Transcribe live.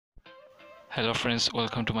Hello friends,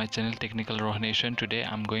 welcome to my channel Technical Rohanation. Today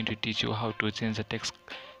I'm going to teach you how to change the text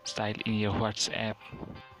style in your WhatsApp.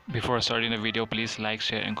 Before starting the video, please like,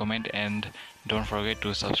 share and comment, and don't forget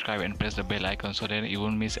to subscribe and press the bell icon so that you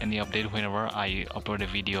won't miss any update whenever I upload a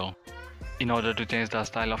video. In order to change the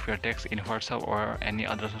style of your text in WhatsApp or any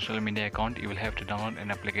other social media account, you will have to download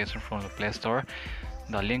an application from the Play Store.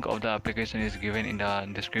 The link of the application is given in the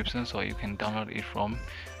description, so you can download it from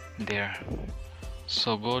there.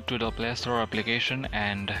 So go to the Play Store application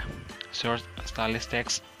and search stylish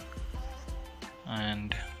text,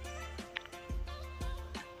 and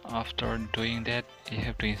after doing that you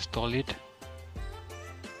have to install it.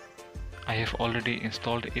 I have already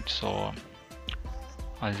installed it, so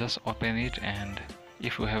I'll just open it, and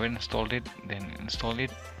if you haven't installed it then install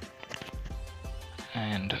it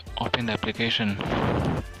and open the application.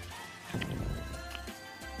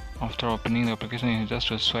 After opening the application, you just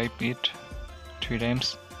swipe it 3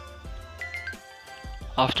 times.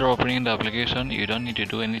 After opening the application, you don't need to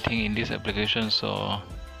do anything in this application, so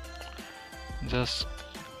just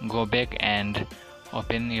go back and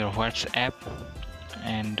open your WhatsApp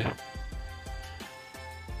and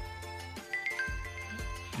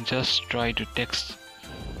just try to text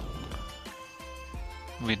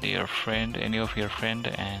with your friend, any of your friend,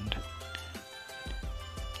 and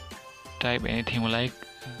type anything you like.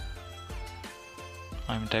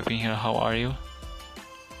 I'm typing here, how are you?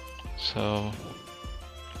 So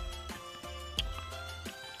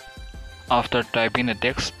after typing the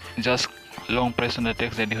text, just long press on the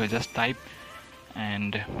text that you have just typed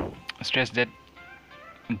and stretch that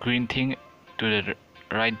green thing to the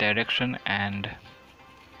right direction, and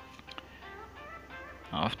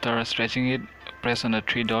after stretching it, press on the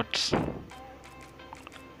 3 dots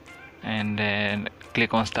and then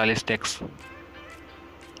click on stylish text.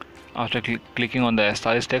 After clicking on the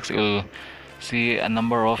stylish text, you will see a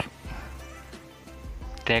number of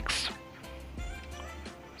text,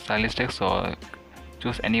 stylish text, so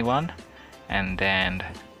choose anyone and then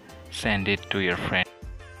send it to your friend.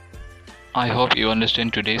 I hope you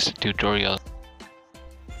understand today's tutorial.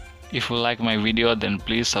 If you like my video, then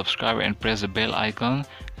please subscribe and press the bell icon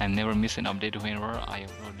and never miss an update whenever I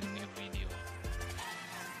upload a new